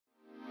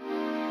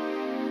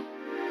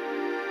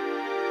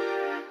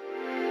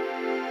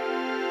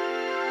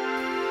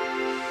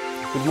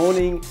Good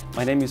morning,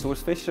 my name is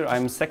Urs Fischer.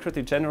 I'm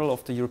Secretary General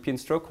of the European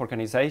Stroke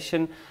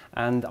Organization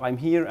and I'm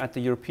here at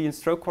the European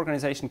Stroke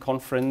Organization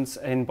Conference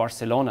in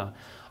Barcelona.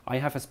 I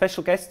have a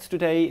special guest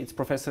today. It's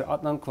Professor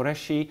Adnan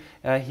Qureshi.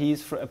 He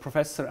is a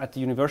professor at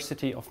the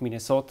University of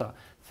Minnesota.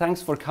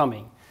 Thanks for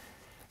coming.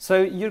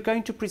 So you're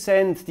going to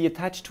present the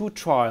ATTACH-2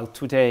 trial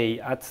today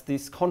at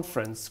this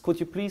conference.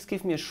 Could you please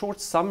give me a short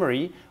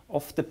summary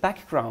of the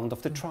background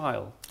of the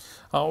trial?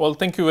 Well,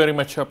 thank you very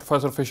much,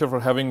 Professor Fischer,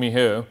 for having me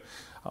here.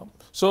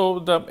 So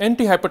the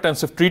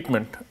antihypertensive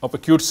treatment of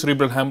acute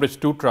cerebral hemorrhage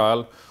 2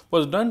 trial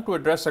was done to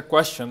address a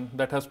question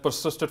that has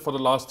persisted for the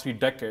last 3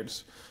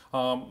 decades.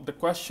 The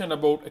question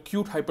about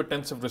acute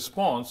hypertensive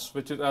response,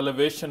 which is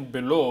elevation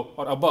below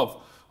or above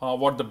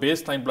what the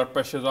baseline blood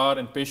pressures are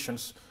in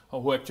patients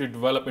who actually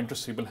develop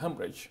intracerebral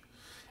hemorrhage.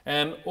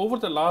 And over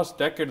the last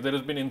decade, there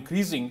has been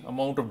increasing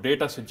amount of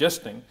data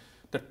suggesting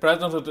that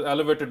presence of the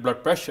elevated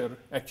blood pressure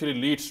actually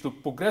leads to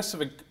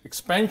progressive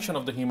expansion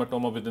of the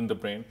hematoma within the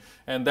brain,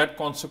 and that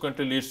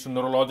consequently leads to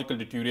neurological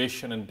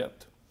deterioration and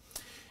death.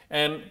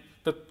 And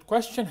the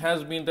question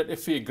has been that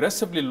if we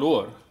aggressively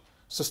lower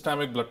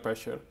systemic blood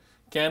pressure,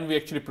 can we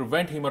actually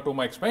prevent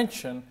hematoma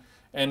expansion,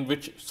 and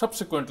which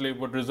subsequently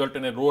would result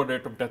in a lower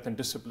rate of death and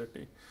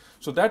disability.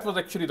 So that was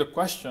actually the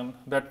question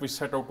that we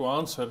set out to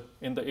answer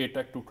in the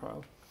ATTACH-2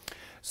 trial.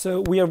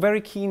 So we are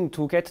very keen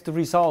to get the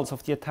results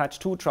of the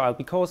ATTACH-2 trial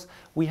because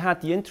we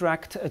had the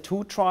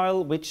INTERACT-2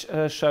 trial which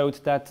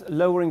showed that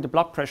lowering the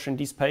blood pressure in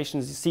these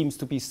patients seems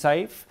to be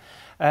safe,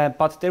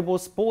 but there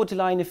was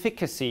borderline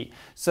efficacy.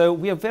 So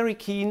we are very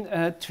keen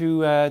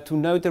to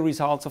know the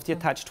results of the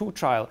ATTACH-2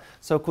 trial.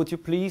 So could you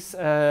please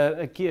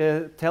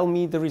tell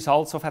me the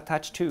results of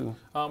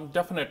ATTACH-2?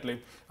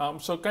 Definitely.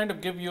 So kind of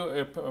give you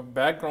a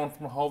background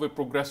from how we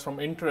progressed from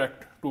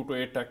INTERACT-2 to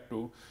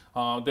ATTACH-2.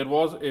 There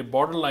was a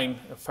borderline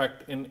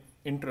effect in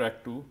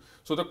INTERACT-2.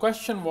 So the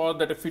question was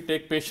that if we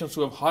take patients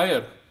who have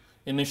higher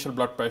initial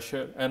blood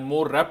pressure and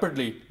more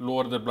rapidly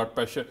lower their blood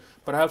pressure,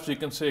 perhaps we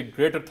can say a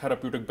greater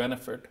therapeutic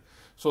benefit.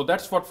 So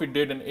that's what we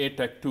did in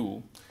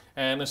ATTACH-2.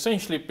 And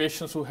essentially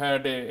patients who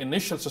had an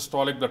initial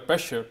systolic blood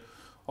pressure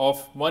of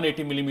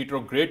 180 millimeter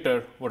or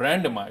greater were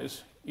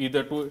randomized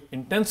either to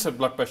intensive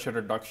blood pressure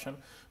reduction,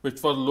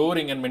 which was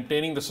lowering and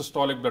maintaining the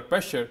systolic blood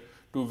pressure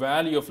to a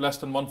value of less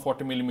than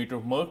 140 millimeter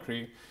of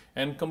mercury,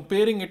 and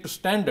comparing it to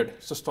standard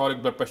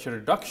systolic blood pressure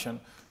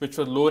reduction, which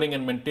was lowering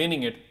and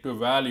maintaining it to a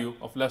value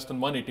of less than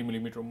 180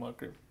 millimeter of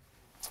mercury.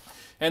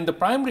 And the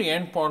primary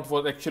endpoint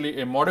was actually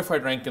a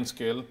modified Rankin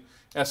scale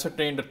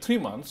ascertained at 3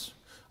 months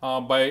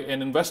by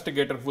an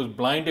investigator who was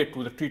blinded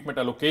to the treatment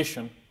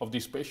allocation of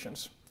these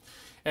patients.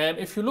 And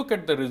if you look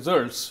at the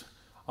results,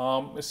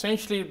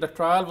 essentially the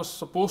trial was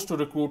supposed to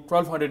recruit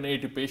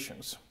 1,280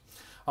 patients.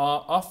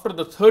 After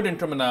the third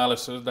interim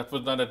analysis that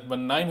was done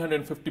when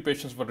 950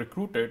 patients were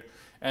recruited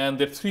and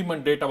their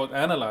 3-month data was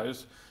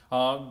analyzed,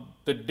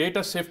 the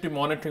Data Safety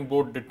Monitoring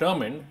Board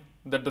determined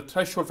that the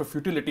threshold for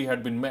futility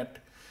had been met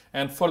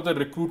and further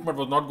recruitment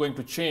was not going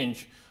to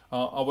change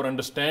our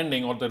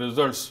understanding or the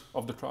results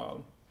of the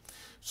trial.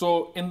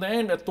 So in the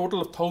end, a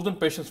total of 1,000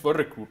 patients were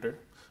recruited,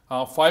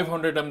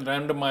 500 of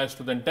them randomized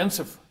to the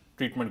intensive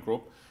treatment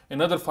group,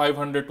 another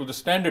 500 to the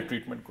standard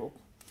treatment group.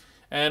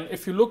 And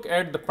if you look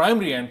at the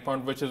primary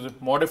endpoint, which is a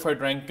modified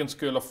Rankin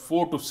scale of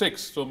 4 to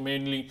 6, so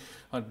mainly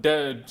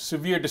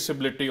severe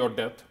disability or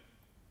death,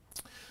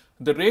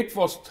 the rate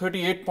was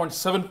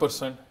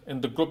 38.7% in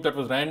the group that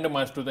was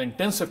randomized to the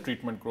intensive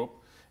treatment group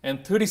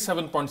and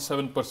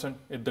 37.7%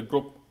 in the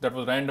group that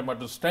was randomized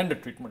to the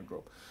standard treatment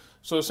group.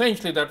 So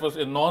essentially that was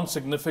a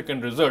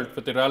non-significant result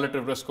with a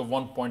relative risk of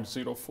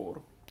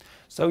 1.04.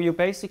 So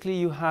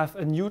you have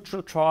a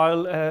neutral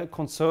trial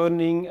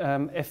concerning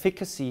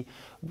efficacy.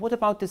 What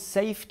about the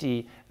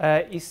safety?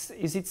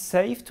 Is it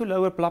safe to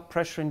lower blood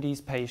pressure in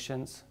these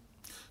patients?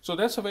 So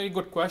that's a very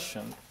good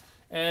question.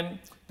 And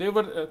there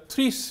were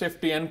 3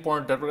 safety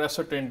endpoints that were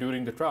ascertained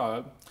during the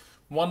trial.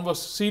 One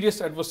was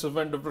serious adverse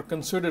events that were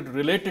considered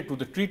related to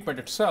the treatment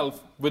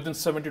itself within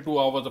 72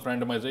 hours of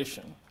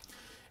randomization.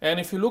 And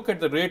if you look at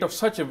the rate of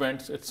such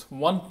events, it's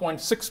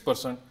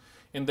 1.6%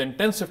 in the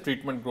intensive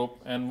treatment group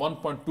and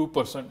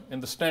 1.2% in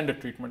the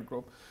standard treatment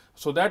group.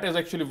 So that is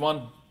actually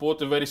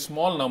both a very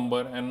small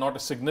number and not a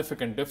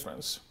significant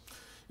difference.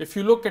 If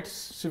you look at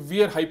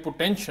severe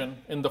hypotension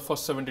in the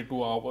first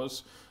 72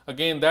 hours,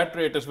 again that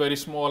rate is very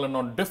small and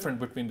not different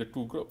between the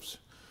 2 groups.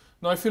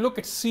 Now if you look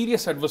at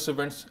serious adverse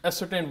events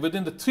ascertained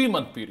within the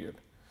 3-month period,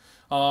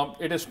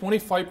 it is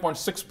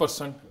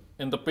 25.6%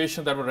 in the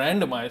patients that were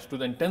randomized to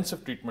the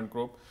intensive treatment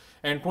group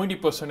and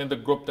 20% in the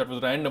group that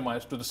was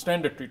randomized to the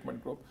standard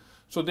treatment group.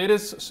 So there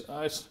is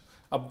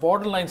a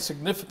borderline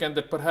significant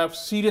that perhaps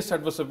serious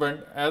adverse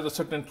event as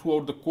ascertained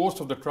throughout the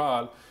course of the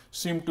trial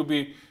seemed to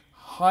be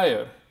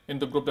higher in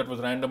the group that was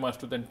randomized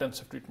to the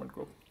intensive treatment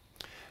group.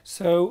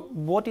 So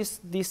what is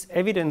this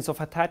evidence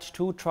of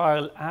ATTACH-2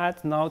 trial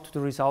add now to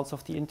the results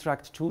of the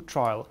INTERACT-2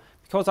 trial?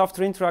 Because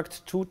after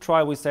INTERACT-2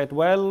 trial we said,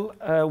 well,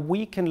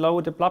 we can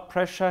lower the blood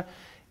pressure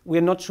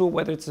we're not sure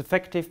whether it's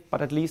effective,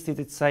 but at least it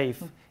is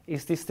safe.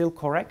 Is this still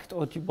correct,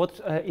 or what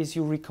is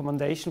your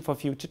recommendation for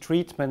future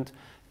treatment,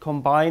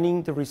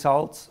 combining the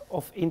results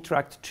of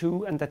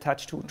INTERACT-2 and the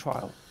ATTACH-2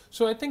 trial?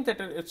 So I think that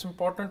it's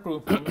important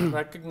to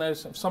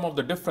recognize some of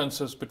the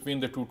differences between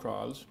the two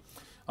trials.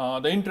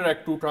 The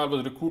INTERACT-2 trial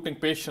was recruiting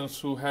patients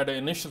who had an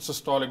initial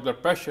systolic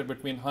blood pressure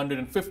between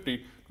 150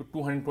 to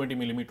 220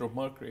 millimeter of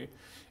mercury.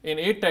 In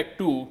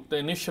ATTACT-2, the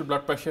initial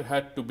blood pressure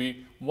had to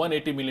be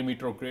 180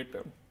 millimeter or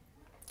greater.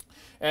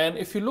 And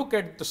if you look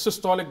at the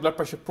systolic blood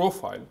pressure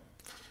profile,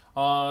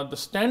 the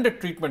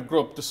standard treatment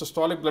group, the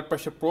systolic blood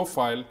pressure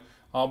profile,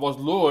 was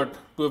lowered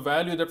to a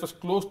value that was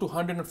close to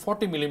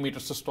 140 millimeter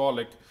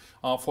systolic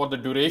for the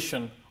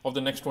duration of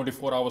the next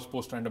 24 hours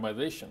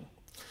post-randomization.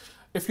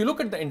 If you look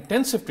at the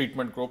intensive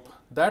treatment group,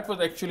 that was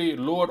actually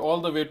lowered all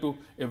the way to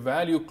a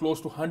value close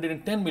to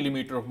 110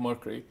 millimeter of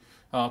mercury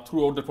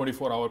throughout the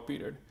 24-hour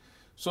period.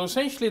 So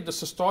essentially, the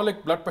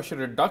systolic blood pressure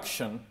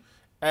reduction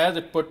as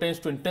it pertains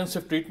to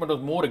intensive treatment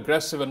was more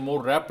aggressive and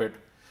more rapid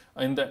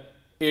in the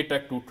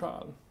ATTACT-2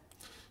 trial.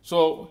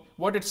 So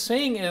what it's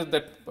saying is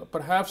that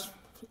perhaps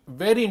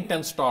very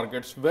intense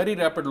targets, very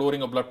rapid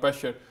lowering of blood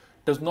pressure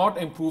does not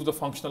improve the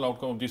functional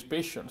outcome of these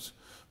patients.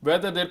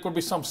 Whether there could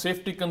be some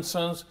safety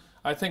concerns,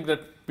 I think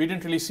that we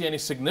didn't really see any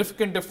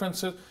significant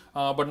differences,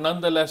 but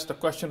nonetheless, the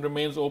question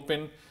remains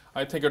open.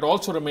 I think it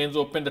also remains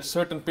open that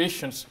certain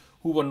patients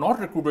who were not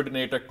recruited in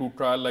ATTACT-2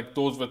 trial, like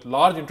those with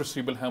large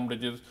intracerebral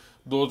hemorrhages,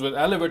 those with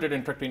elevated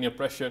intracranial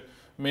pressure,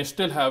 may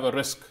still have a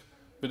risk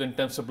with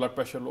intensive blood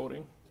pressure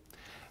lowering.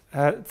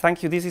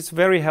 Thank you. This is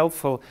very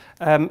helpful.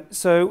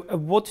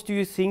 What do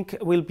you think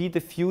will be the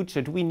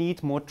future? Do we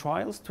need more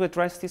trials to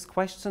address these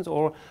questions,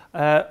 or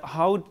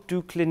how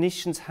do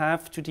clinicians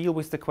have to deal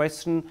with the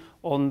question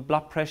on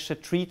blood pressure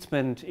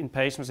treatment in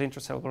patients with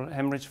intracellular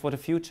hemorrhage for the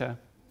future?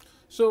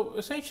 So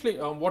essentially,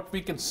 what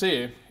we can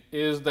say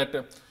is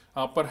that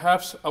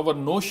perhaps our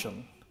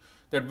notion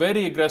that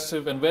very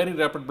aggressive and very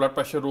rapid blood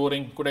pressure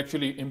lowering could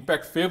actually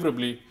impact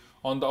favorably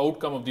on the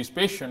outcome of these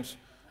patients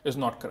is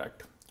not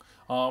correct.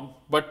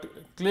 But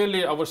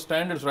clearly our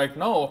standards right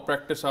now of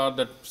practice are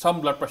that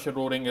some blood pressure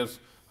lowering is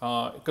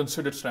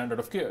considered standard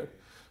of care.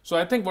 So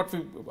I think what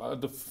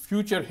the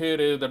future here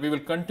is that we will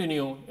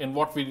continue in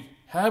what we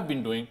have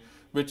been doing,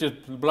 which is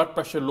blood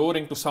pressure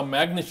lowering to some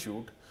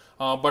magnitude,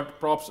 but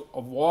perhaps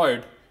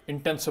avoid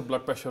intensive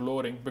blood pressure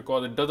lowering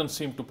because it doesn't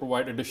seem to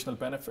provide additional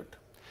benefit.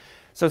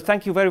 So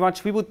thank you very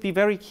much. We would be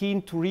very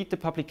keen to read the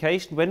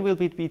publication. When will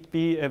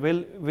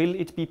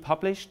it be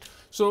published?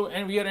 So,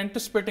 and we are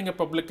anticipating a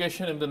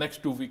publication in the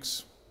next 2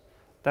 weeks.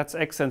 That's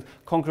excellent.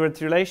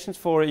 Congratulations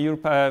for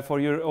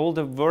all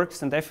the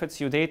works and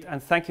efforts you did,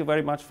 and thank you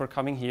very much for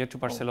coming here to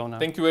Barcelona.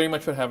 Thank you very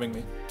much for having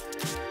me.